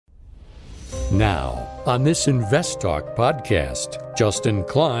Now, on this Invest Talk podcast, Justin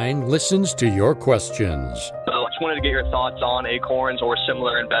Klein listens to your questions. So I just wanted to get your thoughts on Acorns or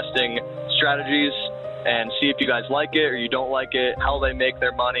similar investing strategies and see if you guys like it or you don't like it, how they make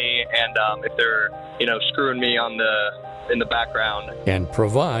their money, and if they're, screwing me in the background. And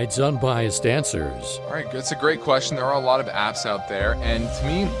provides unbiased answers. All right, it's a great question. There are a lot of apps out there, and to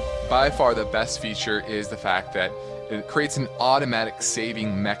me, by far the best feature is the fact that it creates an automatic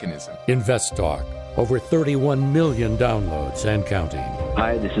saving mechanism. Invest Talk, over 31 million downloads and counting.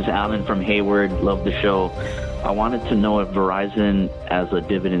 Hi, this is Alan from Hayward. Love the show. I wanted to know if Verizon as a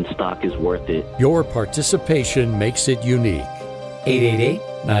dividend stock is worth it. Your participation makes it unique.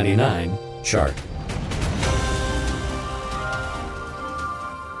 888-99-CHART.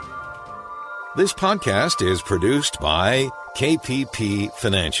 This podcast is produced by KPP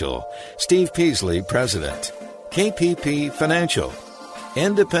Financial. Steve Peasley, President. KPP Financial.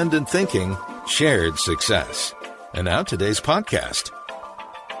 Independent thinking, shared success. And now today's podcast.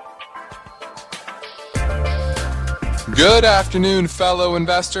 Good afternoon, fellow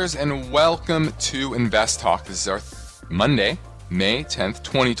investors, and welcome to Invest Talk. This is our Monday, May 10th,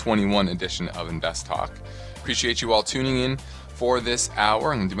 2021 edition of Invest Talk. Appreciate you all tuning in for this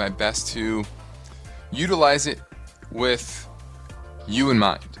hour. I'm going to do my best to utilize it with you in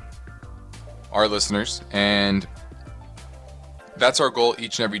mind, our listeners, and that's our goal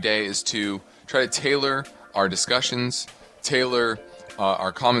each and every day, is to try to tailor our discussions, tailor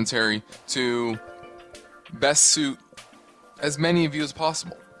our commentary to best suit as many of you as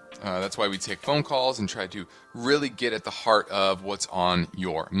possible. That's why we take phone calls and try to really get at the heart of what's on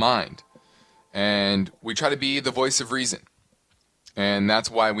your mind. And we try to be the voice of reason. And that's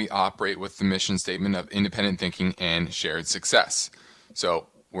why we operate with the mission statement of independent thinking and shared success. So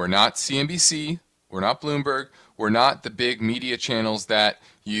we're not CNBC, we're not Bloomberg, we're not the big media channels that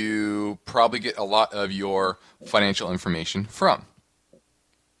you probably get a lot of your financial information from.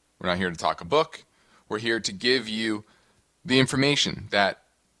 We're not here to talk a book. We're here to give you the information that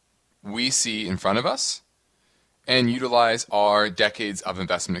we see in front of us and utilize our decades of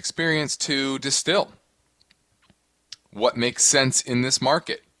investment experience to distill what makes sense in this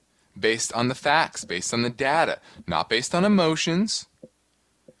market based on the facts, based on the data, not based on emotions,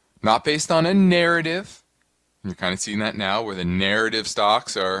 not based on a narrative. You're kind of seeing that now where the narrative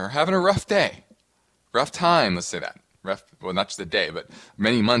stocks are having a rough day, rough time, let's say that. Well, not just a day, but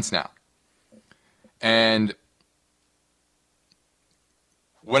many months now. And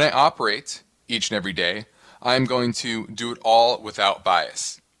when I operate each and every day, I'm going to do it all without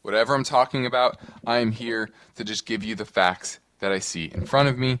bias. Whatever I'm talking about, I'm here to just give you the facts that I see in front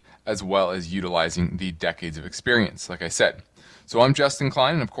of me, as well as utilizing the decades of experience, like I said. So I'm Justin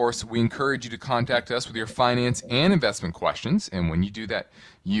Klein, and of course, we encourage you to contact us with your finance and investment questions. And when you do that,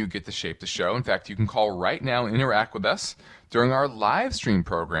 you get to shape the show. In fact, you can call right now and interact with us during our live stream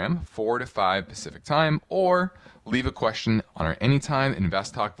program, 4 to 5 Pacific time, or leave a question on our Anytime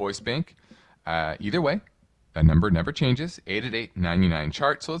Invest Talk voice bank. Either way, that number never changes,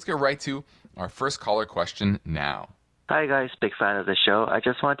 888-99-CHART. So let's get right to our first caller question now. Hi guys, big fan of the show. I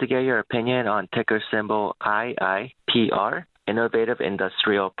just want to get your opinion on ticker symbol IIPR, Innovative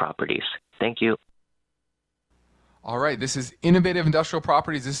Industrial Properties. Thank you. All right, this is Innovative Industrial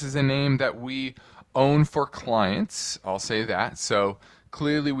Properties. This is a name that we own for clients. I'll say that. So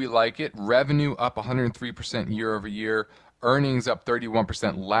clearly we like it. Revenue up 103% year over year. Earnings up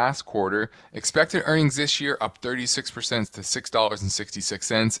 31% last quarter. Expected earnings this year up 36% to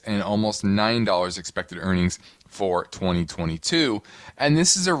 $6.66 and almost $9 expected earnings for 2022. And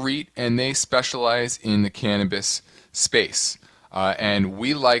this is a REIT, and they specialize in the cannabis space. And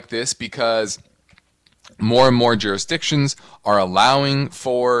we like this because more and more jurisdictions are allowing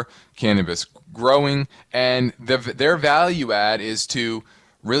for cannabis growing, and their value add is to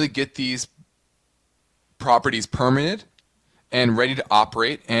really get these properties permitted and ready to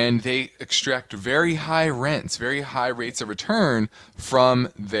operate, and they extract very high rents, very high rates of return from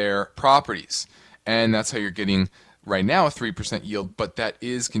their properties. And that's how you're getting right now a 3% yield, but that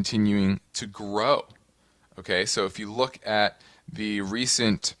is continuing to grow. Okay, so if you look at the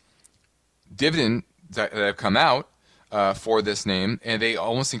recent dividend that have come out for this name, and they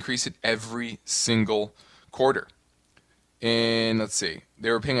almost increase it every single quarter. And let's see,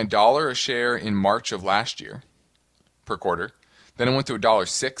 they were paying $1 a share in March of last year per quarter. Then it went to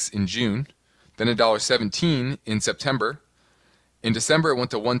 $1.06 in June, then $1.17 in September. In December, it went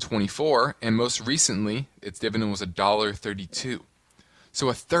to $1.24, and most recently, its dividend was $1.32. So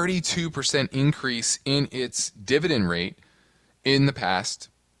a 32% increase in its dividend rate in the past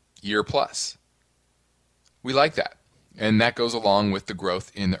year plus. We like that. And that goes along with the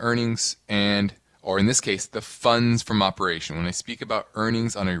growth in the earnings or in this case, the funds from operation. When I speak about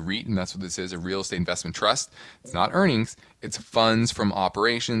earnings on a REIT, and that's what this is, a real estate investment trust, it's not earnings, it's funds from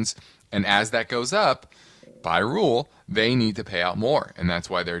operations. And as that goes up, by rule, they need to pay out more, and that's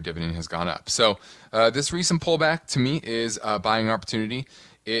why their dividend has gone up. So this recent pullback to me is a buying opportunity.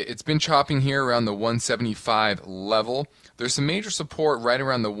 It's been chopping here around the 175 level. There's some major support right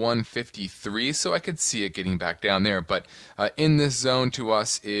around the 153, so I could see it getting back down there. But in this zone to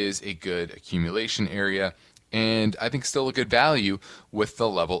us is a good accumulation area, and I think still a good value with the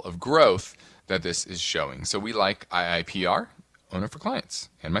level of growth that this is showing. So we like IIPR, owner for clients,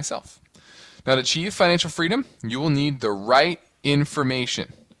 and myself. Now, to achieve financial freedom, you will need the right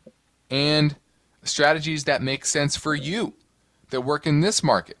information and strategies that make sense for you, that work in this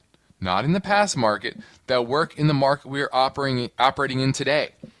market, not in the past market, that work in the market we are operating in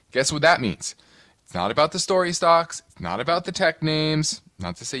today. Guess what that means? It's not about the story stocks, it's not about the tech names,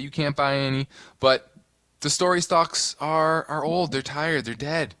 not to say you can't buy any, but the story stocks are old, they're tired, they're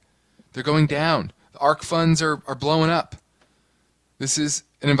dead, they're going down. The ARK funds are blowing up. This is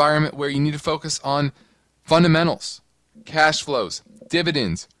an environment where you need to focus on fundamentals, cash flows,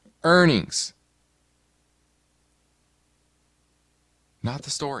 dividends, earnings. Not the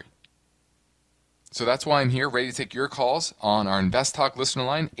story. So that's why I'm here, ready to take your calls on our Invest Talk listener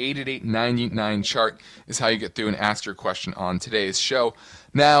line. 888-99-CHART is how you get through and ask your question on today's show.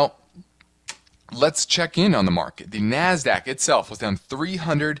 Now, let's check in on the market. The NASDAQ itself was down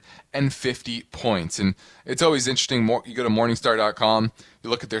 350 points. And it's always interesting. You go to Morningstar.com, you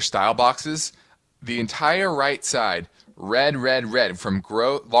look at their style boxes. The entire right side, red, from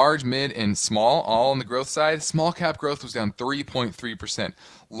large, mid, and small, all on the growth side. Small cap growth was down 3.3%.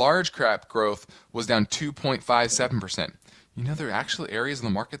 Large cap growth was down 2.57%. You know, there are actually areas in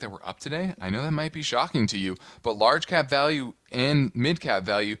the market that were up today. I know that might be shocking to you, but large cap value and mid cap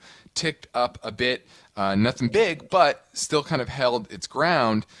value ticked up a bit. Nothing big, but still kind of held its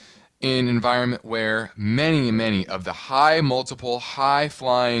ground in an environment where many of the high multiple, high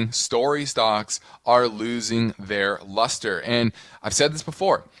flying story stocks are losing their luster. And I've said this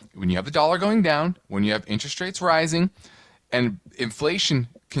before, when you have the dollar going down, when you have interest rates rising, and inflation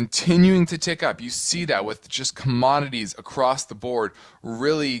continuing to tick up, you see that with just commodities across the board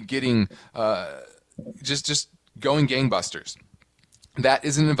really getting just going gangbusters. That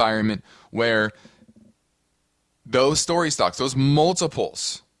is an environment where those story stocks, those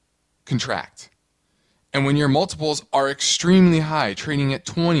multiples, contract. And when your multiples are extremely high, trading at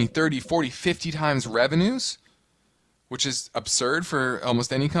 20, 30, 40, 50 times revenues, which is absurd for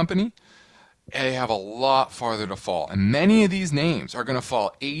almost any company, they have a lot farther to fall. And many of these names are going to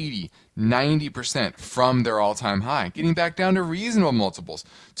fall 80, 90% from their all-time high, getting back down to reasonable multiples,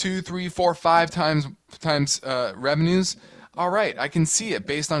 2, 3, 4, 5 times revenues. All right, I can see it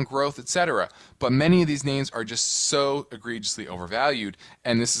based on growth, etc. But many of these names are just so egregiously overvalued,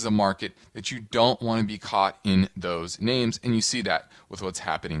 and this is a market that you don't want to be caught in those names, and you see that with what's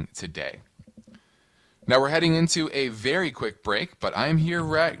happening today. Now we're heading into a very quick break, but I'm here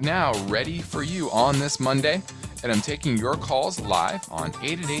right now ready for you on this Monday, and I'm taking your calls live on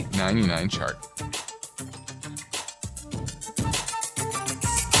 888-99-CHART.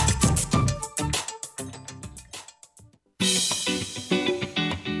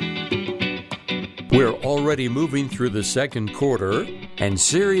 We're already moving through the second quarter, and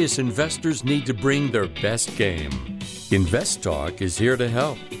serious investors need to bring their best game. Invest Talk is here to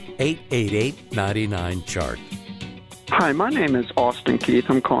help. 888-99-CHART. Hi, my name is Austin Keith.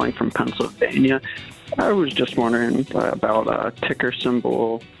 I'm calling from Pennsylvania. I was just wondering about ticker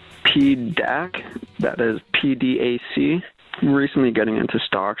symbol PDAC, that is PDAC. I'm recently getting into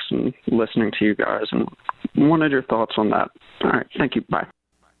stocks and listening to you guys and wanted your thoughts on that. All right, thank you. Bye.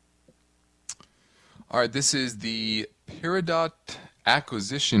 All right, this is the Peridot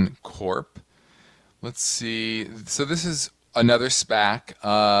Acquisition Corp. Let's see. So this is another SPAC.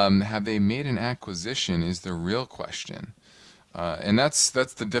 Have they made an acquisition is the real question. And that's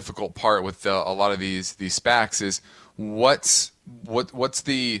the difficult part with a lot of these SPACs is what's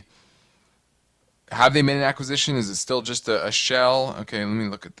the, have they made an acquisition? Is it still just a shell? Okay, let me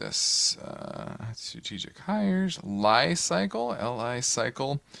look at this. Strategic hires, Li-Cycle,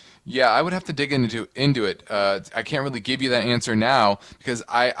 Li-Cycle. Yeah, I would have to dig into it. I can't really give you that answer now because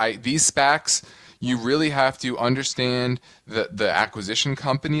these SPACs, you really have to understand the acquisition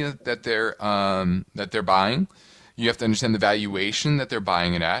company that they're buying. You have to understand the valuation that they're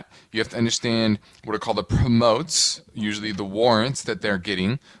buying it at. You have to understand what are called the promotes, usually the warrants that they're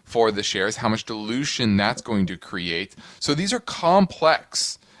getting for the shares, how much dilution that's going to create. So these are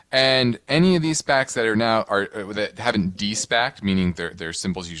complex And any of these SPACs that are now that haven't de-SPACed, meaning their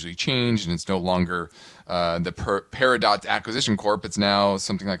symbols usually changed and it's no longer the Peridot Acquisition Corp. It's now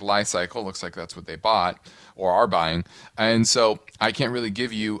something like Li-Cycle. Looks like that's what they bought or are buying. And so I can't really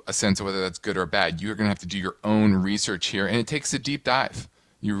give you a sense of whether that's good or bad. You're going to have to do your own research here, and it takes a deep dive.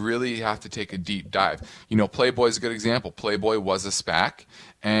 You really have to take a deep dive. You know, Playboy is a good example. Playboy was a SPAC,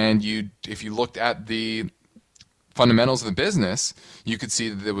 and if you looked at the fundamentals of the business, you could see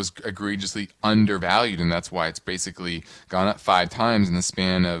that it was egregiously undervalued, and that's why it's basically gone up 5 times in the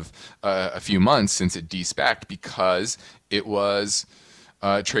span of a few months since it de-SPACed, because it was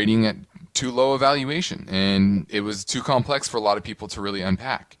trading at too low a valuation, and it was too complex for a lot of people to really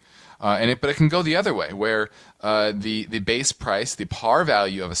unpack. But it can go the other way, where the base price, the par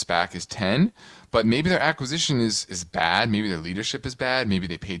value of a SPAC is 10, but maybe their acquisition is bad, maybe their leadership is bad, maybe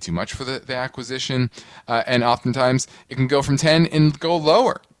they paid too much for the acquisition, and oftentimes it can go from 10 and go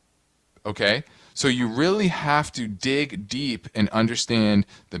lower. Okay? So you really have to dig deep and understand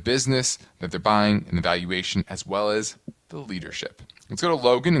the business that they're buying and the valuation, as well as the leadership. Let's go to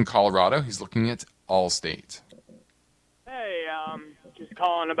Logan in Colorado. He's looking at Allstate. Hey, just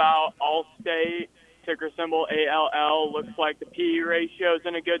calling about Allstate, ticker symbol ALL. Looks like the PE ratio is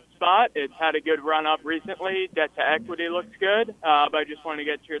in a good spot. It's had a good run up recently. Debt to equity looks good, but I just wanted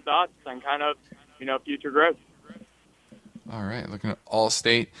to get your thoughts on kind of, future growth. All right, looking at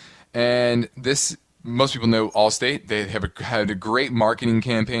Allstate, and this. Most people know Allstate. They have had a great marketing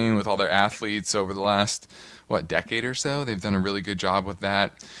campaign with all their athletes over the last, decade or so. They've done a really good job with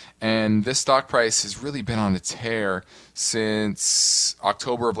that. And this stock price has really been on a tear since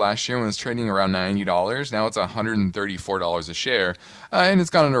October of last year, when it was trading around $90. Now it's $134 a share. And it's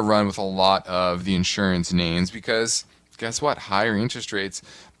gone on a run with a lot of the insurance names, because guess what? Higher interest rates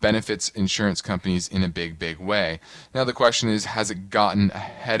benefits insurance companies in a big, big way. Now the question is, has it gotten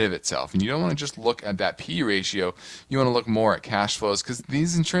ahead of itself? And you don't want to just look at that P ratio. You want to look more at cash flows, because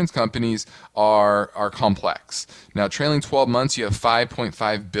these insurance companies are complex. Now, trailing 12 months, you have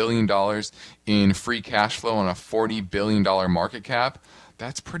 $5.5 billion in free cash flow on a $40 billion market cap.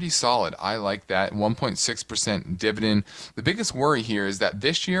 That's pretty solid. I like that. 1.6% dividend. The biggest worry here is that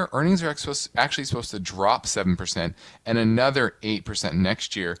this year, earnings are actually supposed to drop 7% and another 8%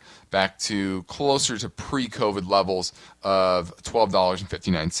 next year, back to closer to pre-COVID levels of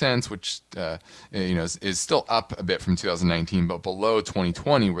 $12.59, which is still up a bit from 2019, but below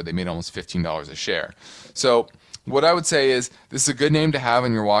 2020, where they made almost $15 a share. So what I would say is, this is a good name to have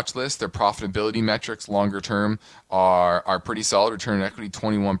on your watch list. Their profitability metrics longer term are pretty solid. Return on equity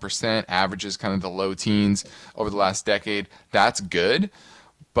 21%, averages kind of the low teens over the last decade. That's good,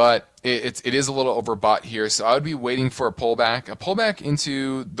 but it is a little overbought here. So I would be waiting for a pullback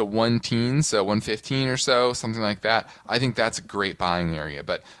into the 1-teens, so 115 or so, something like that. I think that's a great buying area.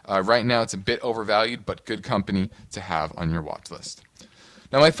 But right now it's a bit overvalued, but good company to have on your watch list.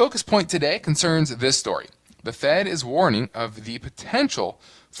 Now my focus point today concerns this story. The Fed is warning of the potential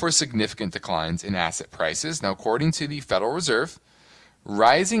for significant declines in asset prices. Now, according to the Federal Reserve,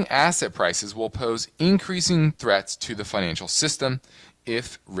 rising asset prices will pose increasing threats to the financial system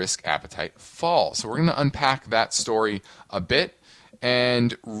if risk appetite falls. So we're going to unpack that story a bit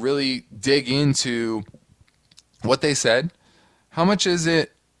and really dig into what they said. How much is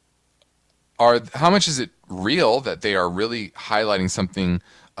it real that they are really highlighting something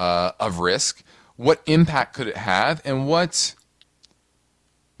of risk? What impact could it have, and what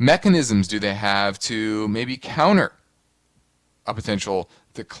mechanisms do they have to maybe counter a potential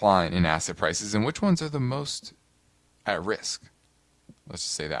decline in asset prices, and which ones are the most at risk? Let's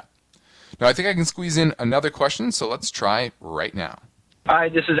just say that. Now, I think I can squeeze in another question, so let's try right now. Hi,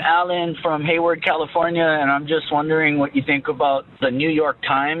 this is Alan from Hayward, California, and I'm just wondering what you think about the New York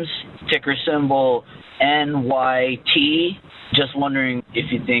Times, ticker symbol NYT. Just wondering if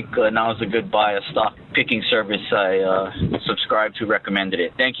you think now is a good buy. A stock picking service I subscribe to recommended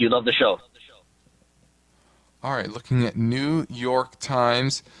it. Thank you. Love the show. All right, looking at New York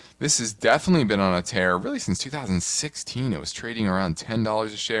Times. This has definitely been on a tear really since 2016. It was trading around $10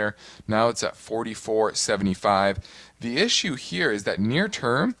 a share. Now it's at $44.75. The issue here is that near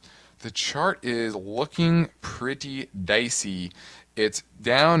term, the chart is looking pretty dicey. It's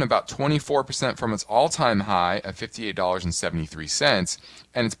down about 24% from its all-time high of $58.73,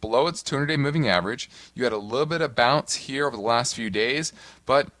 and it's below its 200-day moving average. You had a little bit of bounce here over the last few days,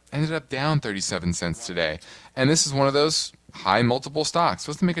 but ended up down 37 cents today. And this is one of those high multiple stocks.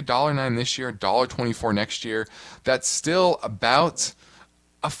 Supposed to make $1.09 this year, $1.24 next year. That's still about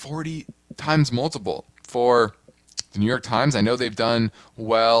a 40 times multiple for the New York Times. I know they've done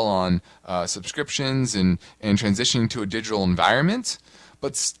well on subscriptions and transitioning to a digital environment,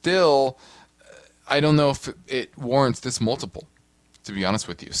 but still, I don't know if it warrants this multiple, to be honest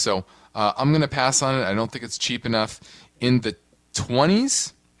with you. So I'm going to pass on it. I don't think it's cheap enough. In the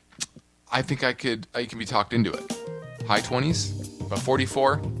 20s, I think I can be talked into it. High 20s, about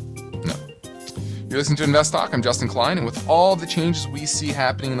 44. No. You're listening to Invest Talk. I'm Justin Klein, and with all the changes we see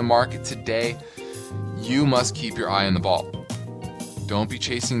happening in the market today, you must keep your eye on the ball. Don't be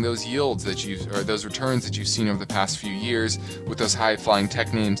chasing those yields or those returns that you've seen over the past few years with those high-flying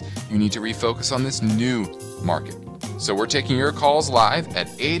tech names. You need to refocus on this new market. So we're taking your calls live at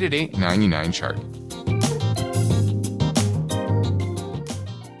 888-99-CHART.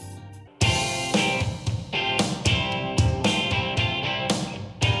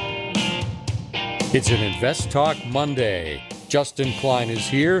 It's an Invest Talk Monday. Justin Klein is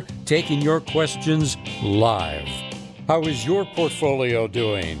here, taking your questions live. How is your portfolio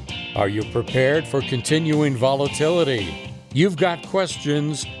doing? Are you prepared for continuing volatility? You've got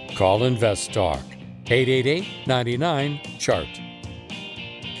questions, call Invest Talk. 888-99-CHART.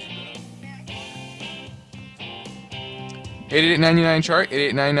 888-99-CHART,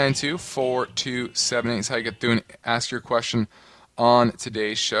 888-992-4278 is how you get through and ask your question on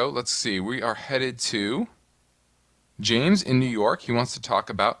today's show. Let's see. We are headed to James in New York. He wants to talk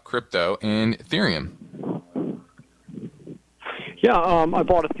about crypto and Ethereum. Yeah, I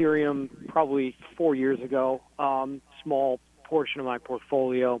bought Ethereum probably 4 years ago. Small portion of my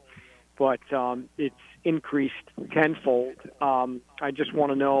portfolio, but it's increased tenfold. I just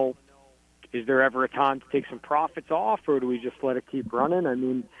want to know, is there ever a time to take some profits off, or do we just let it keep running? I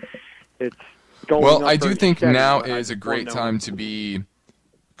mean, it's going Well, up I do think steady, now but is a great time to be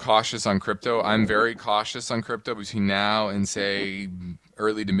cautious on crypto. I'm very cautious on crypto between now and, say,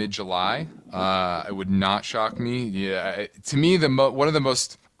 early to mid-July. It would not shock me. Yeah, to me, one of the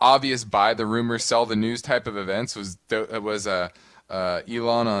most obvious buy the rumor, sell the news type of events was Elon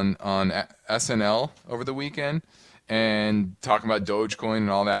on SNL over the weekend and talking about Dogecoin and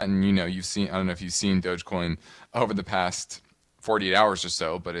all that. And I don't know if you've seen Dogecoin over the past 48 hours or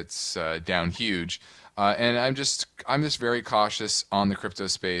so, but it's down huge. And I'm just very cautious on the crypto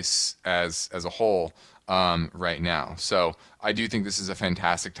space as a whole right now. So I do think this is a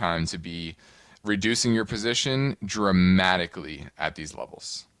fantastic time to be reducing your position dramatically at these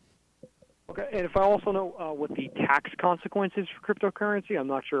levels. Okay, and if I also know what the tax consequences for cryptocurrency, I'm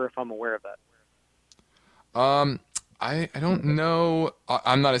not sure if I'm aware of that. I don't know.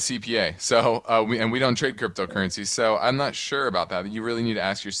 I'm not a CPA, so we don't trade cryptocurrency, so I'm not sure about that. You really need to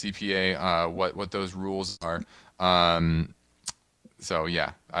ask your CPA what those rules are. So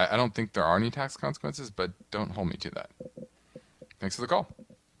yeah, I don't think there are any tax consequences, but don't hold me to that. Thanks for the call.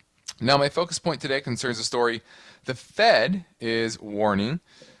 Now my focus point today concerns a story. The Fed is warning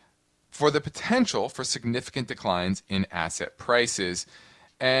for the potential for significant declines in asset prices,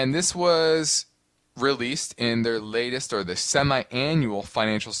 and this was released in their latest, or the semi-annual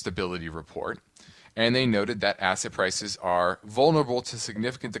financial stability report, and they noted that asset prices are vulnerable to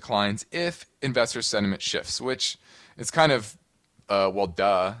significant declines if investor sentiment shifts, which is kind of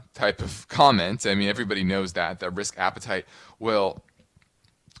duh type of comment. I mean, everybody knows that risk appetite will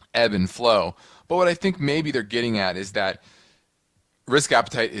ebb and flow. But what I think maybe they're getting at is that risk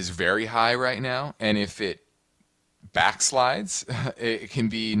appetite is very high right now, and if it backslides, it can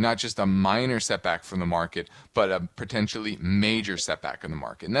be not just a minor setback from the market, but a potentially major setback in the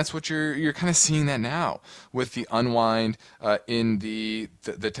market. And that's what you're kind of seeing that now with the unwind in the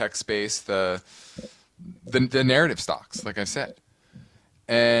tech space, the narrative stocks, like I said.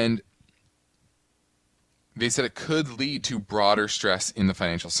 And they said it could lead to broader stress in the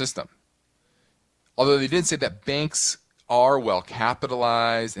financial system. Although they did say that banks are well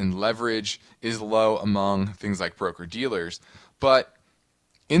capitalized and leverage is low among things like broker-dealers. But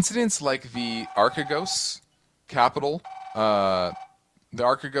incidents like the Archegos Capital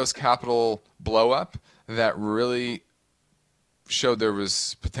blow-up that really showed there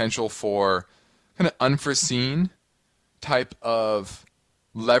was potential for kind of unforeseen type of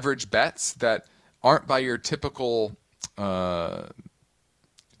leverage bets that aren't by your typical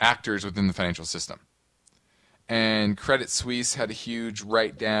actors within the financial system. And Credit Suisse had a huge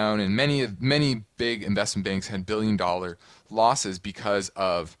write-down, and many big investment banks had billion-dollar losses because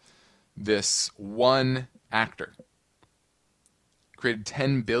of this one actor. Created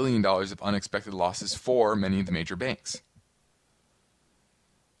 $10 billion of unexpected losses for many of the major banks.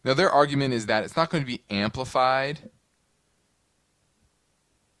 Now, their argument is that it's not going to be amplified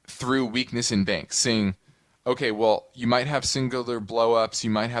through weakness in banks, saying, okay, well, you might have singular blow-ups, you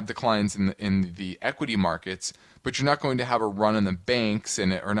might have declines in the equity markets, but you're not going to have a run on the banks,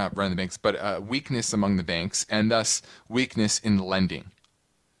 or not run on the banks, but weakness among the banks, and thus weakness in lending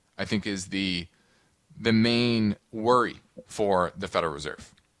I think, is the main worry for the Federal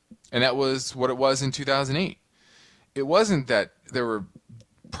Reserve. And that was what it was in 2008. It wasn't that there were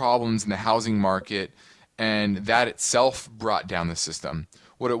problems in the housing market and that itself brought down the system.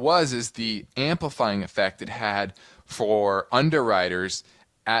 What it was is the amplifying effect it had for underwriters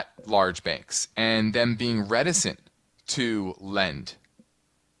at large banks and them being reticent to lend,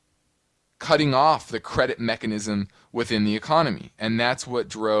 cutting off the credit mechanism within the economy. And that's what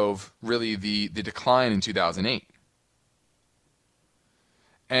drove really the decline in 2008.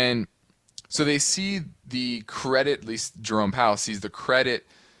 And so they see the credit, at least Jerome Powell sees the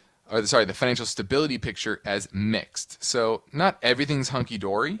financial stability picture as mixed. So not everything's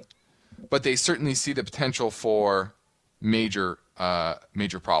hunky-dory, but they certainly see the potential for major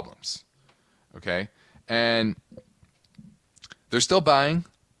problems. Okay? And they're still buying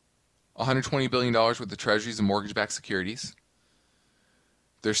 $120 billion worth of treasuries and mortgage-backed securities.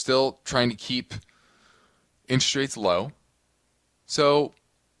 They're still trying to keep interest rates low. So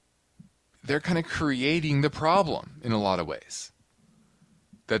they're kind of creating the problem in a lot of ways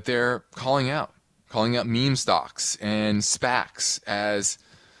that they're calling out meme stocks and SPACs as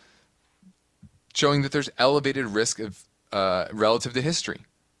showing that there's elevated risk of relative to history.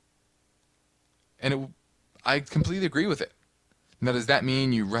 And I completely agree with it. Now, does that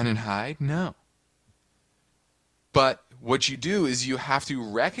mean you run and hide? No. But what you do is you have to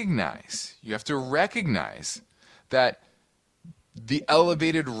recognize that the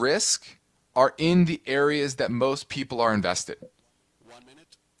elevated risk are in the areas that most people are invested. 1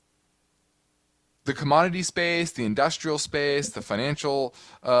 minute. The commodity space, the industrial space, the financial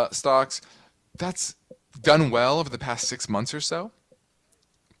stocks, that's done well over the past 6 months or so.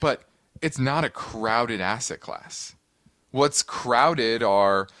 But it's not a crowded asset class. What's crowded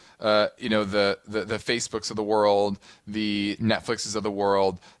are the Facebooks of the world, the Netflixes of the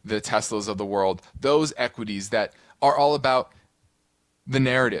world, the Teslas of the world, those equities that are all about the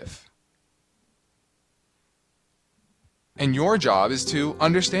narrative. And your job is to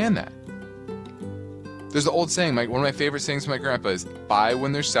understand that. There's the old saying, one of my favorite sayings from my grandpa is, buy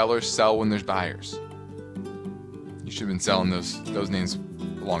when there's sellers, sell when there's buyers. You should have been selling those names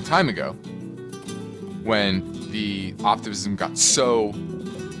a long time ago when the optimism got so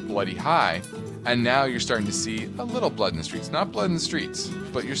bloody high, and now you're starting to see a little blood in the streets. Not blood in the streets,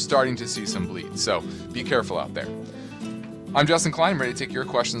 but you're starting to see some bleed. So be careful out there. I'm Justin Klein, ready to take your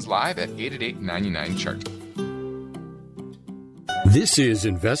questions live at 888-99-CHART. This is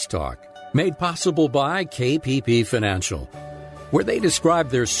Invest Talk, made possible by KPP Financial, where they describe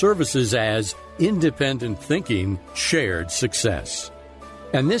their services as independent thinking, shared success.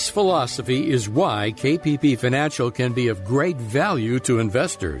 And this philosophy is why KPP Financial can be of great value to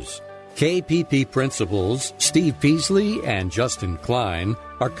investors. KPP principals Steve Peasley and Justin Klein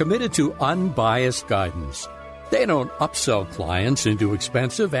are committed to unbiased guidance. They don't upsell clients into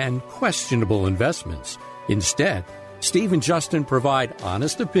expensive and questionable investments. Instead, Steve and Justin provide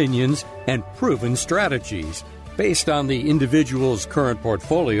honest opinions and proven strategies based on the individual's current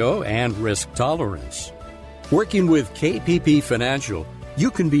portfolio and risk tolerance. Working with KPP Financial, you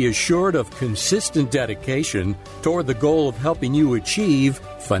can be assured of consistent dedication toward the goal of helping you achieve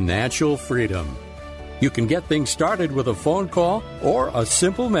financial freedom. You can get things started with a phone call or a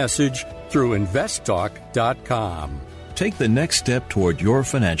simple message through investtalk.com. Take the next step toward your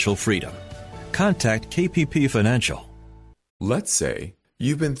financial freedom. Contact KPP Financial. Let's say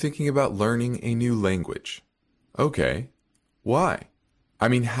you've been thinking about learning a new language. Okay, why? I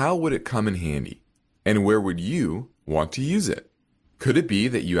mean, how would it come in handy? And where would you want to use it? Could it be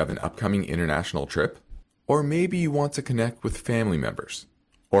that you have an upcoming international trip? Or maybe you want to connect with family members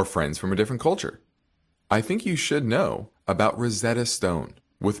or friends from a different culture? I think you should know about Rosetta Stone.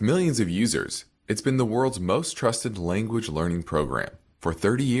 With millions of users, it's been the world's most trusted language learning program for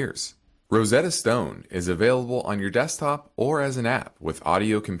 30 years. Rosetta Stone is available on your desktop or as an app with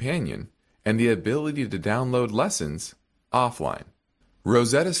Audio Companion and the ability to download lessons offline.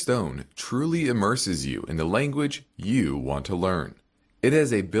 Rosetta Stone truly immerses you in the language you want to learn. It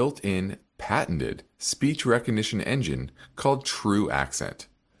has a built-in, patented speech recognition engine called True Accent.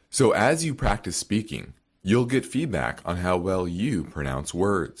 So as you practice speaking, you'll get feedback on how well you pronounce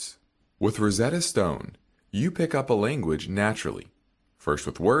words. With Rosetta Stone, you pick up a language naturally, first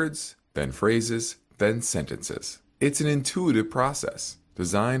with words, then phrases, then sentences. It's an intuitive process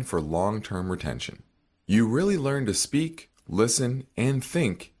designed for long-term retention. You really learn to speak, listen, and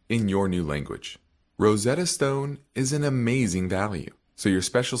think in your new language. Rosetta Stone is an amazing value, so your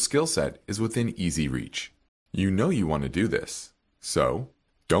special skill set is within easy reach. You know you want to do this, so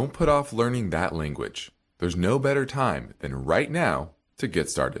don't put off learning that language. There's no better time than right now to get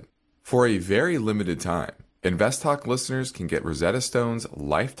started. For a very limited time, InvestTalk listeners can get Rosetta Stone's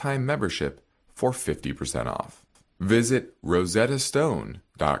lifetime membership for 50% off. Visit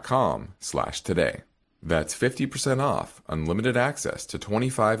rosettastone.com/today. That's 50% off unlimited access to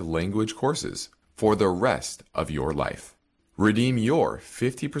 25 language courses for the rest of your life. Redeem your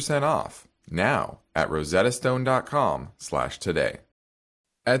 50% off now at rosettastone.com/today.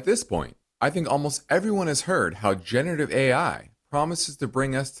 At this point, I think almost everyone has heard how generative AI promises to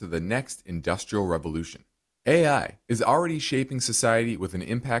bring us to the next industrial revolution. AI is already shaping society with an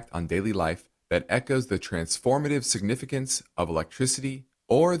impact on daily life that echoes the transformative significance of electricity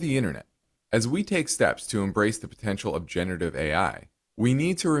or the internet. As we take steps to embrace the potential of generative AI, we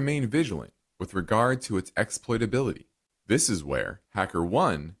need to remain vigilant with regard to its exploitability. This is where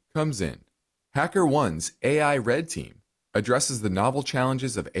HackerOne comes in. HackerOne's AI Red Team addresses the novel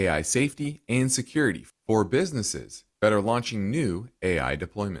challenges of AI safety and security for businesses that are launching new AI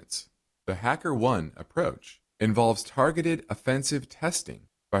deployments. The HackerOne approach involves targeted offensive testing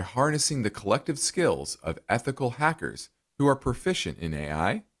by harnessing the collective skills of ethical hackers who are proficient in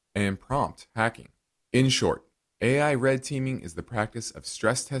AI and prompt hacking. In short, AI red teaming is the practice of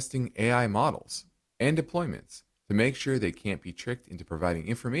stress testing AI models and deployments to make sure they can't be tricked into providing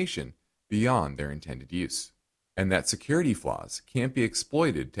information beyond their intended use, and that security flaws can't be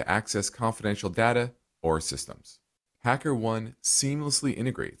exploited to access confidential data or systems. HackerOne seamlessly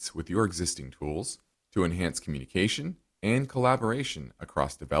integrates with your existing tools to enhance communication and collaboration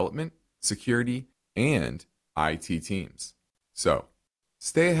across development, security, and IT teams. So,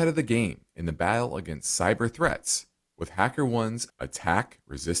 stay ahead of the game in the battle against cyber threats with HackerOne's attack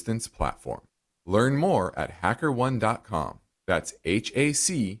resistance platform. Learn more at hackerone.com. That's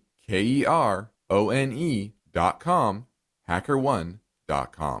HackerOne.com,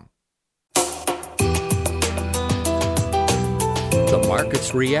 hackerone.com. The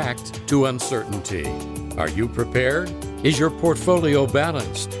markets react to uncertainty. Are you prepared? Is your portfolio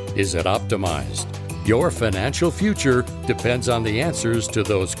balanced? Is it optimized? Your financial future depends on the answers to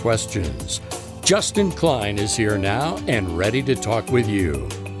those questions. Justin Klein is here now and ready to talk with you.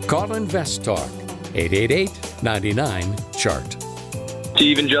 Call Invest Talk, 888-99-CHART.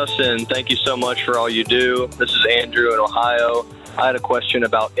 Steve and Justin, thank you so much for all you do. This is Andrew in Ohio. I had a question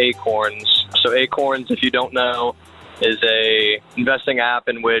about Acorns. So Acorns, if you don't know, is a investing app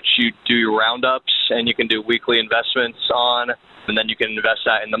in which you do your roundups and you can do weekly investments on, and then you can invest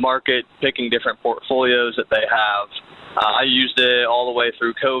that in the market, picking different portfolios that they have. I used it all the way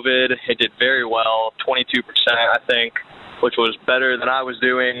through COVID. It did very well, 22%, I think, which was better than I was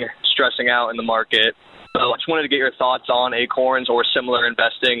doing, stressing out in the market. So I just wanted to get your thoughts on Acorns or similar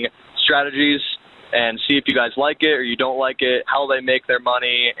investing strategies and see if you guys like it or you don't like it, how they make their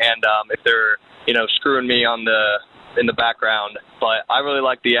money, and if they're, screwing me in the background. But I really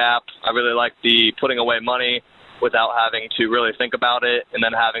like the app. I really like the putting away money without having to really think about it and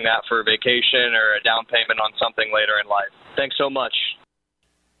then having that for a vacation or a down payment on something later in life. Thanks so much.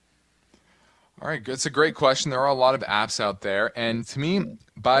 All right, good. It's a great question. There are a lot of apps out there, and to me,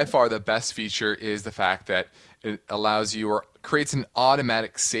 by far the best feature is the fact that it allows you or creates an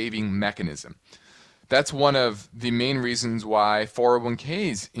automatic saving mechanism. That's one of the main reasons why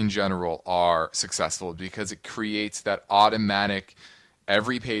 401ks in general are successful, because it creates that automatic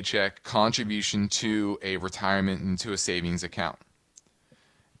every paycheck contribution to a retirement and to a savings account,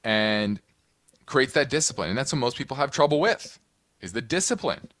 and creates that discipline. And that's what most people have trouble with, is the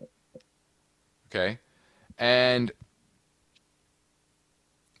discipline. Okay? And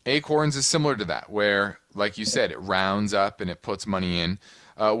Acorns is similar to that, where, like you said, it rounds up and it puts money in.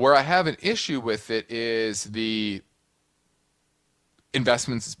 Where I have an issue with it is the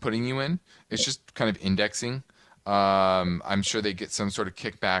investments it's putting you in. It's just kind of indexing. I'm sure they get some sort of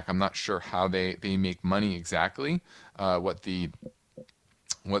kickback. I'm not sure how they make money exactly, what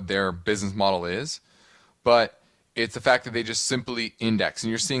their business model is. But it's the fact that they just simply index.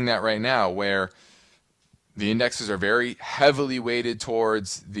 And you're seeing that right now, where the indexes are very heavily weighted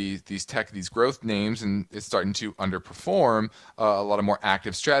towards these growth names, and it's starting to underperform a lot of more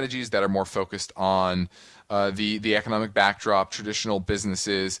active strategies that are more focused on the economic backdrop, traditional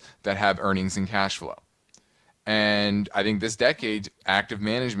businesses that have earnings and cash flow. And I think this decade, active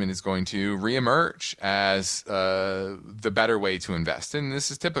management is going to reemerge as the better way to invest. And this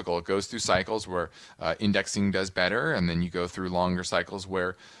is typical. It goes through cycles where indexing does better, and then you go through longer cycles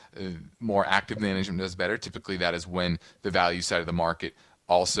where more active management does better. Typically, that is when the value side of the market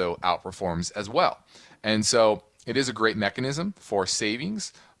also outperforms as well. And so it is a great mechanism for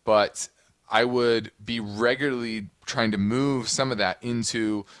savings, but I would be regularly trying to move some of that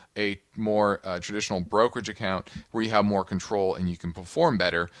into a more traditional brokerage account where you have more control and you can perform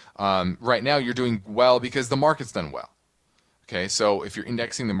better. Right now, you're doing well because the market's done well. Okay, so if you're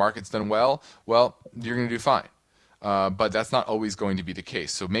indexing, the market's done well, you're going to do fine. But that's not always going to be the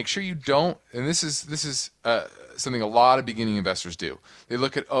case. So make sure you don't, and this is something a lot of beginning investors do. They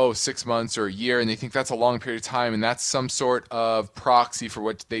look at, 6 months or a year, and they think that's a long period of time, and that's some sort of proxy for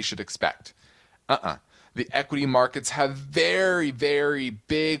what they should expect. The equity markets have very, very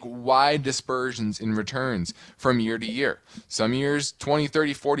big, wide dispersions in returns from year to year. Some years, 20,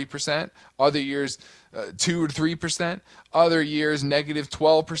 30, 40%. Other years, 2 or 3%. Other years, negative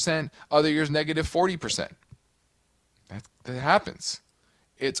 12%. Other years, negative 40%. That happens.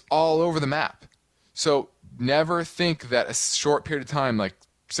 It's all over the map. So never think that a short period of time, like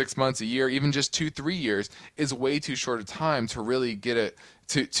 6 months, a year, even just 2-3 years, is way too short a time to really get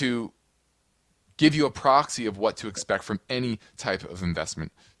to give you a proxy of what to expect from any type of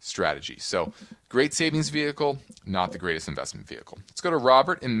investment strategy. So great savings vehicle, not the greatest investment vehicle. Let's go to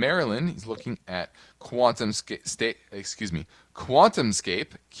Robert in Maryland. He's looking at QuantumScape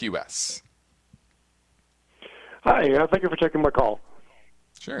QS. Hi, thank you for taking my call.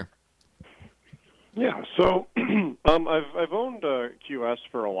 Sure. Yeah, so I've owned QS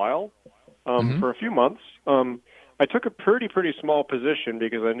for a while, for a few months. I took a pretty small position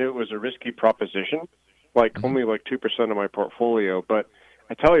because I knew it was a risky proposition, only 2% of my portfolio. But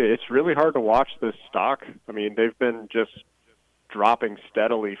I tell you, it's really hard to watch this stock. I mean, they've been just dropping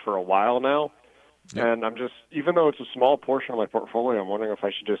steadily for a while now. Yep. And I'm just, even though it's a small portion of my portfolio, I'm wondering if I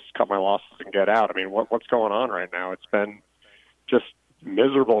should just cut my losses and get out. I mean, what's going on right now? It's been just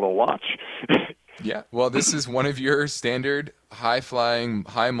miserable to watch. Yeah, well, this is one of your standard high-flying,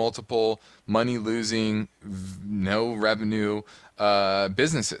 high-multiple, money-losing, no revenue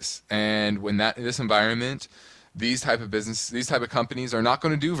businesses. And when this environment, these type of companies are not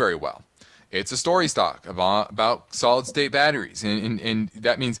going to do very well. It's a story stock about solid-state batteries, and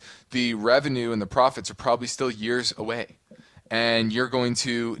that means the revenue and the profits are probably still years away. And you're going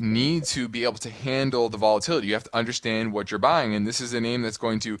to need to be able to handle the volatility. You have to understand what you're buying, and this is a name that's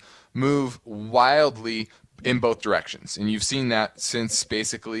going to move wildly in both directions. And you've seen that since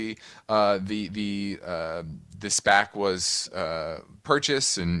basically the SPAC was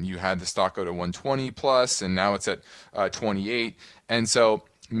purchased, and you had the stock go to 120 plus, and now it's at 28. And so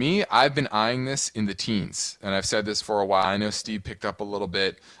I've been eyeing this in the teens, and I've said this for a while. I know Steve picked up a little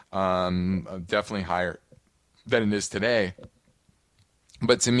bit, definitely higher than it is today.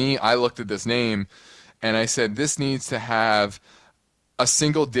 But to me, I looked at this name and I said, this needs to have a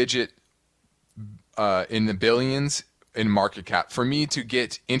single digit in the billions in market cap for me to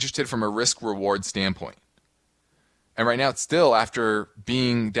get interested from a risk reward standpoint. And right now it's still, after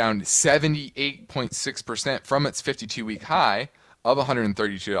being down 78.6% from its 52-week high of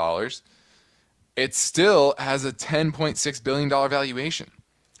 $132, it still has a $10.6 billion valuation.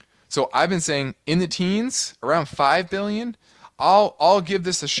 So I've been saying in the teens, around $5 billion, I'll give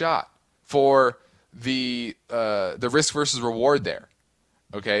this a shot for the risk versus reward there,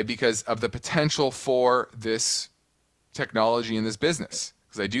 okay? Because of the potential for this technology in this business.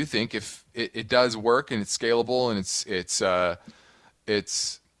 Because I do think if it does work and it's scalable and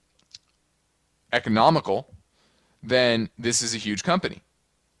it's economical, then this is a huge company.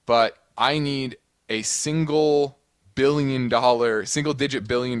 But I need a single digit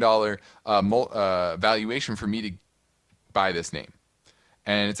billion dollar valuation for me to buy this name.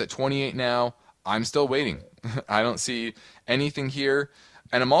 And it's at 28 now. I'm still waiting. I don't see anything here.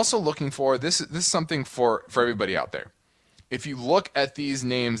 And I'm also looking for, this is something for everybody out there. If you look at these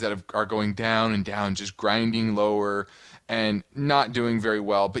names that are going down and down, just grinding lower and not doing very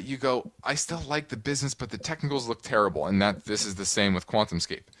well, but you go, I still like the business, but the technicals look terrible. And this is the same with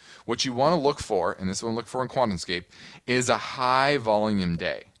QuantumScape. What you want to look for, and this is what I look for in QuantumScape, is a high volume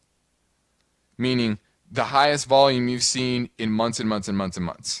day. Meaning the highest volume you've seen in months and months and months and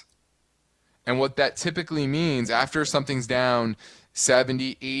months. And what that typically means, after something's down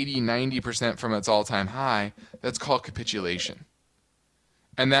 70, 80, 90% from its all-time high, that's called capitulation.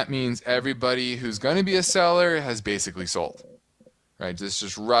 And that means everybody who's going to be a seller has basically sold. Right? This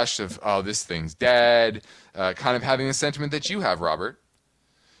just rush of, this thing's dead, kind of having a sentiment that you have, Robert,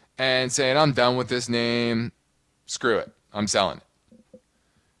 and saying, I'm done with this name, screw it, I'm selling it.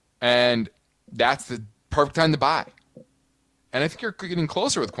 And that's the perfect time to buy. And I think you're getting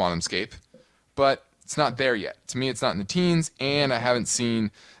closer with QuantumScape, but it's not there yet. To me, it's not in the teens, and I haven't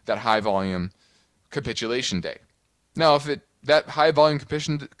seen that high volume capitulation day. Now, if that high volume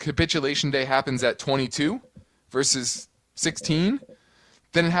capitulation day happens at 22 versus 16,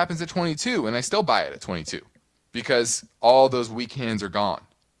 Then it happens at 22, and I still buy it at 22 because all those weak hands are gone.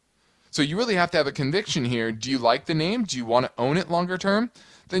 So you really have to have a conviction here. Do you like the name? Do you want to own it longer term?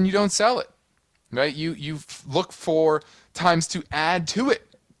 Then you don't sell it, right? You look for times to add to it.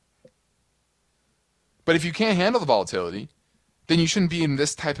 But if you can't handle the volatility, then you shouldn't be in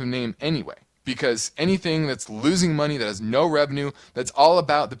this type of name anyway, because anything that's losing money, that has no revenue, that's all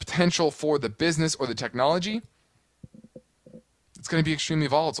about the potential for the business or the technology, it's going to be extremely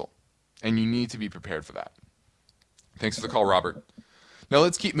volatile, and you need to be prepared for that. Thanks for the call, Robert. Now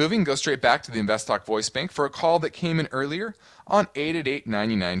let's keep moving. Go straight back to the InvestTalk Voice Bank for a call that came in earlier on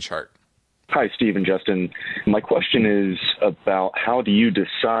 888-99 chart. Hi, Steve and Justin. My question is about how do you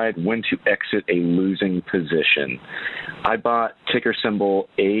decide when to exit a losing position? I bought ticker symbol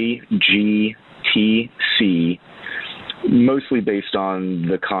AGTC, mostly based on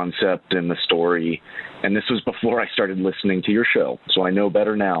the concept and the story, and this was before I started listening to your show, so I know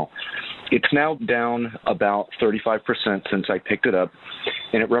better now. It's now down about 35% since I picked it up,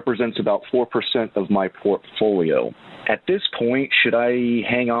 and it represents about 4% of my portfolio. At this point, should I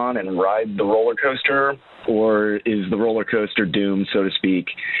hang on and ride the roller coaster, or is the roller coaster doomed, so to speak,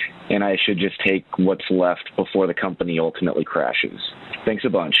 and I should just take what's left before the company ultimately crashes? Thanks a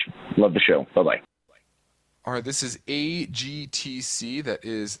bunch. Love the show. Bye-bye. All right, this is AGTC, that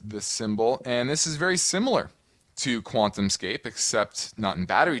is the symbol, and this is very similar to QuantumScape, except not in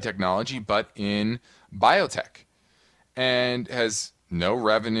battery technology, but in biotech, and has no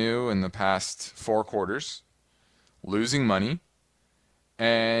revenue in the past 4 quarters, losing money,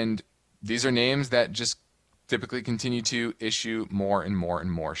 and these are names that just typically continue to issue more and more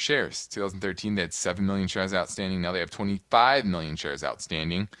and more shares. 2013, they had 7 million shares outstanding. Now they have 25 million shares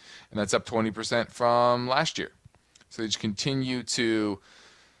outstanding, and that's up 20% from last year. So they just continue to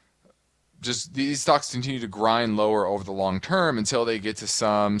these stocks continue to grind lower over the long term until they get to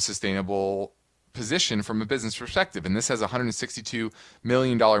some sustainable position from a business perspective. And this has a $162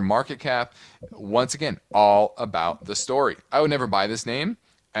 million market cap. Once again, all about the story. I would never buy this name.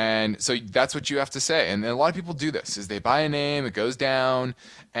 And so that's what you have to say. And a lot of people do this, is they buy a name, it goes down,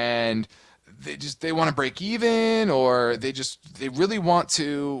 and they want to break even, or they really want it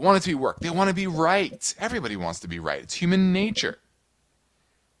to be work. They want to be right. Everybody wants to be right. It's human nature.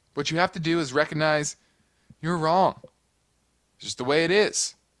 What you have to do is recognize you're wrong. It's just the way it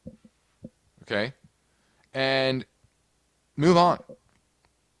is. Okay? And move on.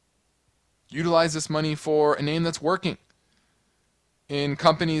 Utilize this money for a name that's working in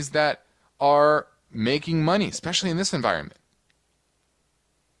companies that are making money, especially in this environment.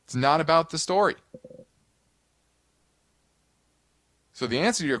 It's not about the story. So the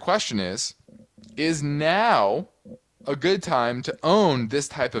answer to your question is now a good time to own this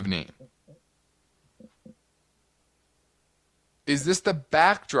type of name? Is this the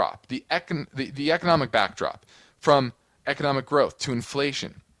backdrop, the economic backdrop, from economic growth to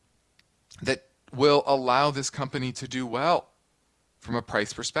inflation, that will allow this company to do well from a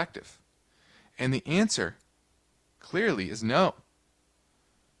price perspective? And the answer clearly is no.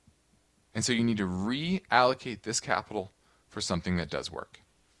 And so you need to reallocate this capital for something that does work.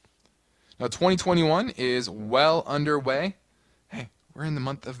 Now, 2021 is well underway. Hey, we're in the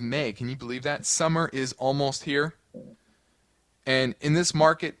month of May. Can you believe that? Summer is almost here. And in this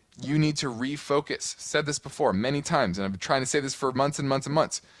market, you need to refocus. I've said this before many times, and I've been trying to say this for months and months and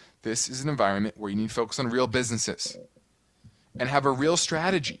months. This is an environment where you need to focus on real businesses and have a real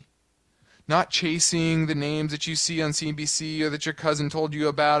strategy. Not chasing the names that you see on CNBC or that your cousin told you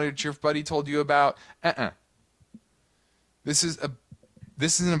about or that your buddy told you about. This is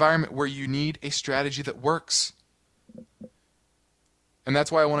an environment where you need a strategy that works. And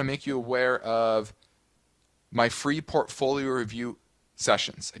that's why I want to make you aware of my free portfolio review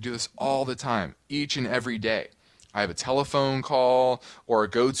sessions. I do this all the time, each and every day. I have a telephone call or a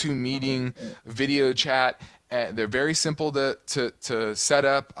go-to meeting, video chat. They're very simple to set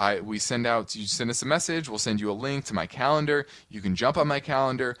up. You send us a message. We'll send you a link to my calendar. You can jump on my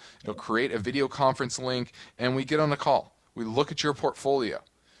calendar. It'll create a video conference link, and we get on a call. We look at your portfolio,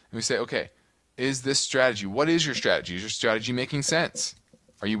 and we say, okay, is this strategy? What is your strategy? Is your strategy making sense?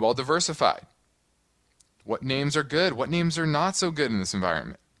 Are you well diversified? What names are good? What names are not so good in this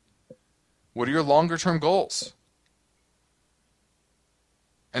environment? What are your longer-term goals?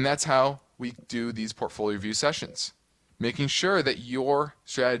 And that's how we do these portfolio review sessions, making sure that your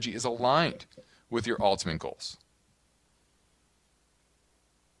strategy is aligned with your ultimate goals.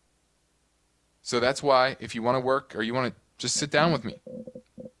 So that's why, if you want to work or you want to just sit down with me,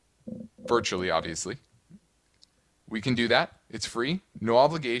 virtually, obviously, we can do that. It's free, no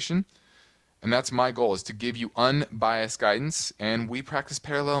obligation. And that's my goal, is to give you unbiased guidance, and we practice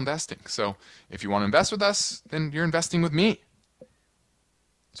parallel investing. So if you want to invest with us, then you're investing with me.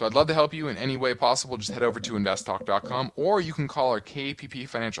 So I'd love to help you in any way possible. Just head over to investtalk.com, or you can call our KPP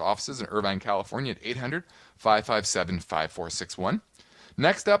Financial offices in Irvine, California at 800-557-5461.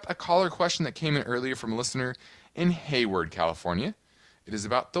 Next up, a caller question that came in earlier from a listener in Hayward, California. It is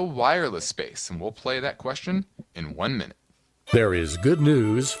about the wireless space, and we'll play that question in 1 minute. There is good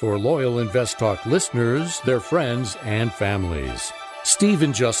news for loyal Invest Talk listeners, their friends, and families. Steve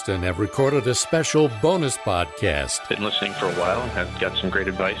and Justin have recorded a special bonus podcast. Been listening for a while and have got some great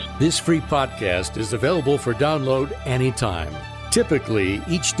advice. This free podcast is available for download anytime. Typically,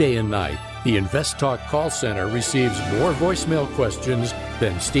 each day and night, the Invest Talk call center receives more voicemail questions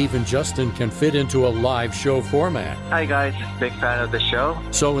than Steve and Justin can fit into a live show format. Hi guys, big fan of the show.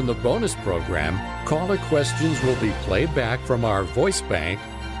 So in the bonus program, caller questions will be played back from our voice bank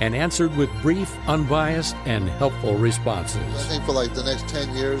and answered with brief, unbiased, and helpful responses. I think for like the next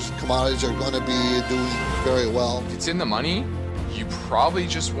 10 years, commodities are going to be doing very well. If it's in the money, you probably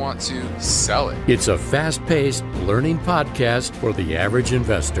just want to sell it. It's a fast-paced learning podcast for the average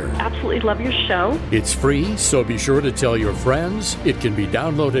investor. Absolutely love your show. It's free, so be sure to tell your friends. It can be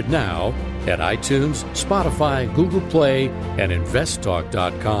downloaded now at iTunes, Spotify, Google Play, and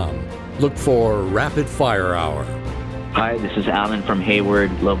investtalk.com. Look for Rapid Fire Hour. Hi, this is Alan from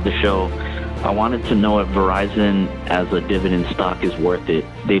Hayward. Love the show. I wanted to know if Verizon as a dividend stock is worth it.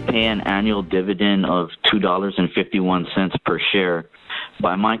 They pay an annual dividend of $2.51 per share.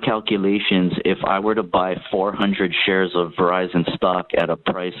 By my calculations, if I were to buy 400 shares of Verizon stock at a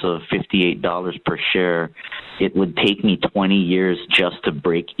price of $58 per share, it would take me 20 years just to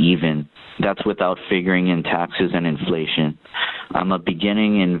break even. That's without figuring in taxes and inflation. I'm a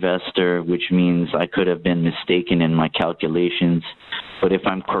beginning investor, which means I could have been mistaken in my calculations. But if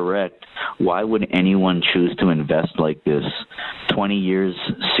I'm correct, why would anyone choose to invest like this? 20 years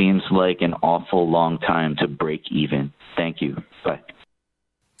seems like an awful long time to break even. Thank you. Bye.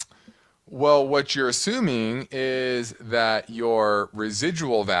 Well, what you're assuming is that your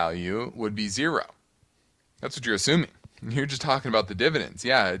residual value would be zero. That's what you're assuming. You're just talking about the dividends.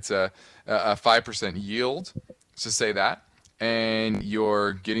 Yeah, it's a 5% yield, let's just say that. And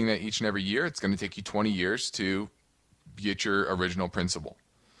you're getting that each and every year. It's going to take you 20 years to get your original principal.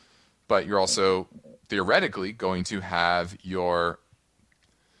 But you're also theoretically going to have the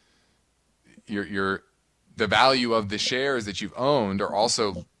value of the shares that you've owned are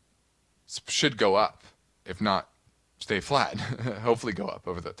also should go up, if not stay flat, hopefully go up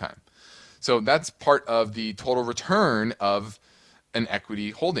over that time. So that's part of the total return of an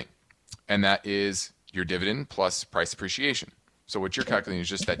equity holding, and that is your dividend plus price appreciation. So what you're calculating is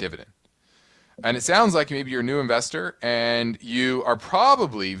just that dividend. And it sounds like maybe you're a new investor and you are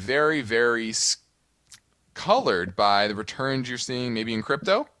probably very, very colored by the returns you're seeing maybe in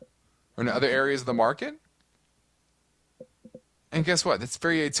crypto or in other areas of the market. And guess what? That's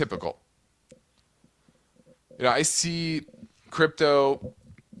very atypical. You know, I see crypto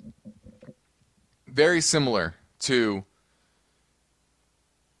very similar to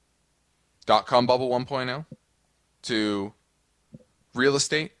dot-com bubble 1.0, to real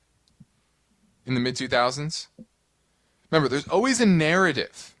estate in the mid-2000s. Remember, there's always a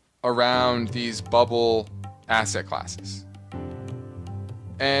narrative around these bubble asset classes.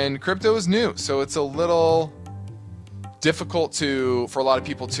 And crypto is new, so it's a little difficult for a lot of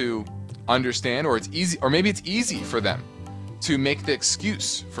people to understand, or it's easy, or maybe it's easy for them to make the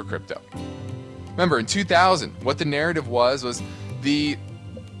excuse for crypto. Remember, in 2000, what the narrative was the...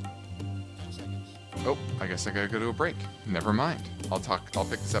 Oh, I guess I gotta go to a break. Never mind. I'll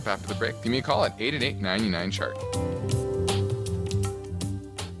pick this up after the break. Give me a call at 888-99-CHART.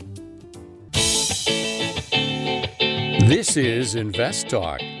 This is Invest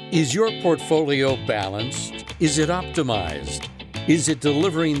Talk. Is your portfolio balanced? Is it optimized? Is it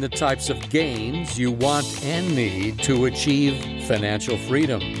delivering the types of gains you want and need to achieve financial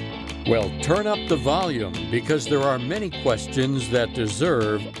freedom? Well, turn up the volume because there are many questions that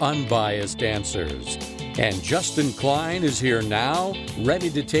deserve unbiased answers. And Justin Klein is here now, ready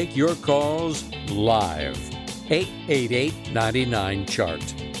to take your calls live.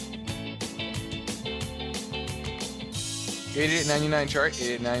 888-99-CHART. 888-99-CHART,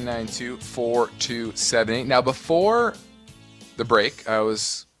 888-992-4278. Now, before the break, I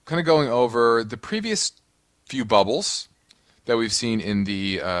was kind of going over the previous few bubbles that we've seen in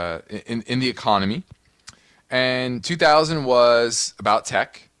the economy. And 2000 was about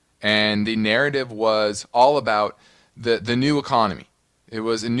tech, and the narrative was all about the new economy. It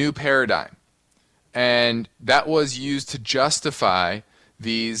was a new paradigm. And that was used to justify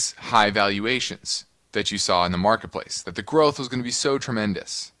these high valuations that you saw in the marketplace, that the growth was going to be so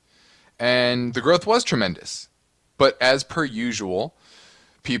tremendous. And the growth was tremendous. But as per usual,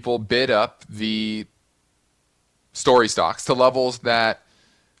 people bid up the story stocks to levels that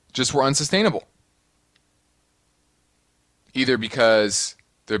just were unsustainable. Either because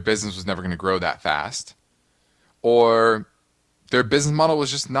their business was never going to grow that fast, or their business model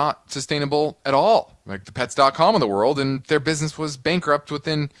was just not sustainable at all, like the Pets.com of the world, and their business was bankrupt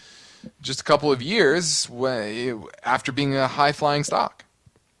within just a couple of years after being a high-flying stock.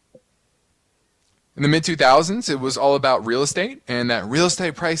 In the mid-2000s, it was all about real estate, and that real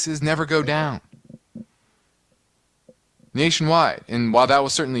estate prices never go down nationwide. And while that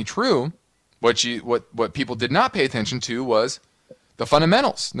was certainly true, what people did not pay attention to was the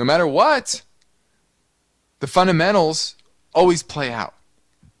fundamentals. No matter what, the fundamentals always play out.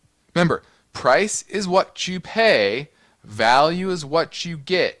 Remember, price is what you pay, value is what you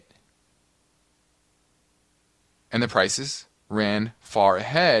get. And the prices ran far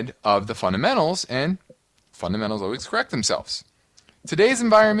ahead of the fundamentals, and fundamentals always correct themselves. Today's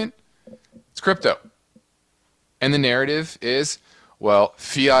environment, it's crypto. And the narrative is, well,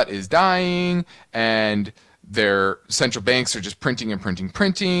 fiat is dying, and their central banks are just printing and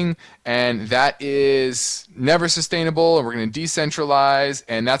printing, and that is never sustainable, and we're going to decentralize,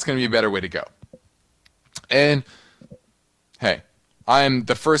 and that's going to be a better way to go. And, hey, I'm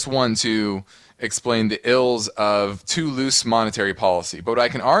the first one to explain the ills of too loose monetary policy. But what I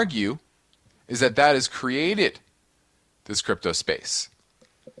can argue is that has created this crypto space.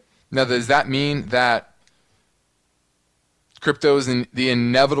 Now, does that mean that crypto is the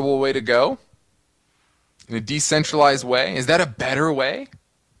inevitable way to go? In a decentralized way? Is that a better way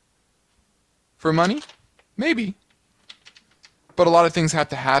for money? Maybe. But a lot of things have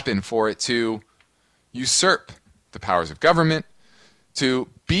to happen for it to usurp the powers of government, to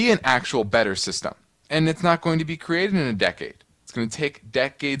be an actual better system. And it's not going to be created in a decade. It's going to take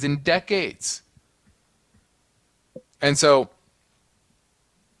decades and decades. And so,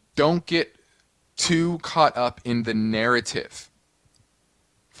 don't get too caught up in the narrative.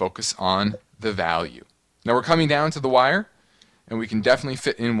 Focus on the value. Now we're coming down to the wire, and we can definitely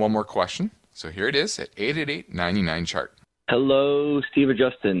fit in one more question. So here it is at 888-99-CHART. Hello, Steve or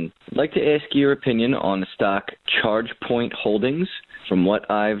Justin. I'd like to ask your opinion on the stock ChargePoint Holdings. From what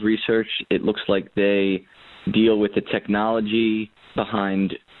I've researched, it looks like they deal with the technology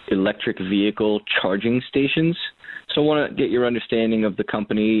behind electric vehicle charging stations. So I want to get your understanding of the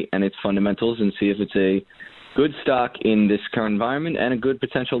company and its fundamentals and see if it's a good stock in this current environment and a good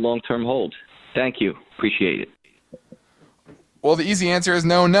potential long-term hold. Thank you. Appreciate it. Well, the easy answer is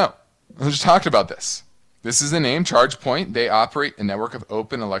no. I just talked about this. This is the name, ChargePoint. They operate a network of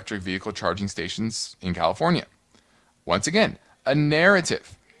open electric vehicle charging stations in California. Once again, a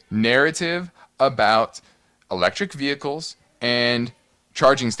narrative about electric vehicles and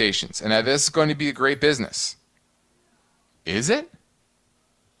charging stations, and that this is going to be a great business. Is it?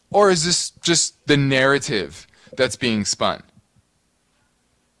 Or is this just the narrative that's being spun?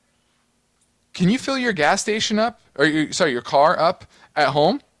 Can you fill your gas station up, or your car up at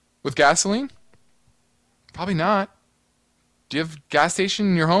home with gasoline? Probably not. Do you have a gas station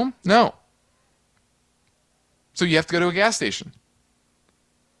in your home? No. So you have to go to a gas station.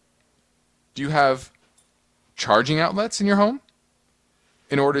 Do you have charging outlets in your home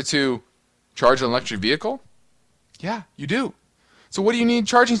in order to charge an electric vehicle? Yeah, you do. So what do you need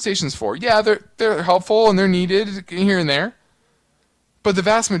charging stations for? Yeah, they're helpful and they're needed here and there. But the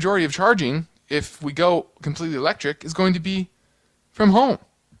vast majority of charging, if we go completely electric, is going to be from home.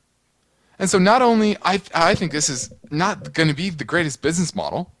 And so not only, I think this is not going to be the greatest business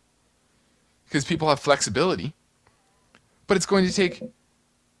model, because people have flexibility, but it's going to take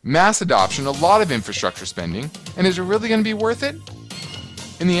mass adoption, a lot of infrastructure spending, and is it really going to be worth it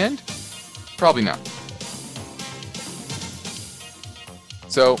in the end? Probably not.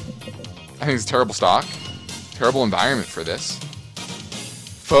 So, I think it's a terrible stock, terrible environment for this.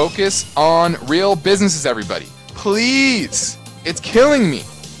 Focus on real businesses, everybody. Please, it's killing me.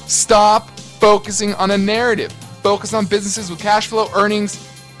 Stop focusing on a narrative. Focus on businesses with cash flow, earnings,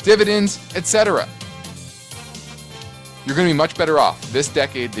 dividends, etc. You're going to be much better off this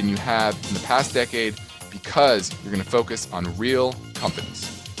decade than you have in the past decade because you're going to focus on real companies.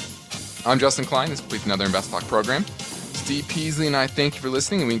 I'm Justin Klein. This completes another Invest Talk program. Steve Peasley and I thank you for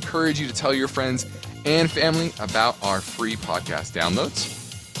listening, and we encourage you to tell your friends and family about our free podcast downloads.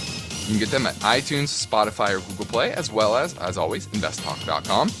 You can get them at iTunes, Spotify, or Google Play, as well as always,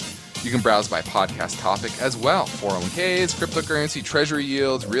 investtalk.com. You can browse by podcast topic as well. 401ks, cryptocurrency, treasury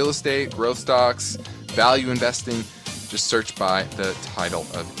yields, real estate, growth stocks, value investing, Just search by the title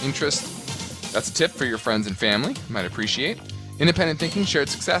of interest. That's a tip for your friends and family. Might appreciate. Independent thinking, shared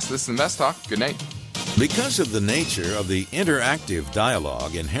success. This is Invest Talk. Good night. Because of the nature of the interactive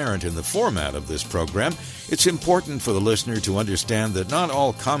dialogue inherent in the format of this program, it's important for the listener to understand that not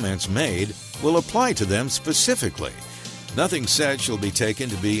all comments made will apply to them specifically. Nothing said shall be taken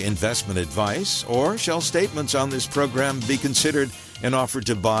to be investment advice, or shall statements on this program be considered an offer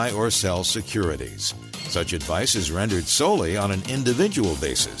to buy or sell securities. Such advice is rendered solely on an individual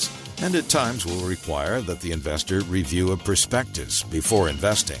basis, and at times will require that the investor review a prospectus before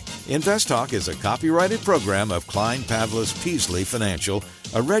investing. Invest Talk is a copyrighted program of Klein Pavlis Peasley Financial,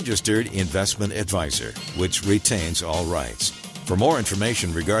 a registered investment advisor, which retains all rights. For more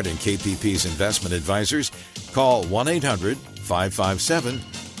information regarding KPP's investment advisors, call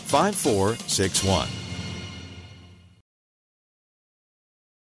 1-800-557-5461.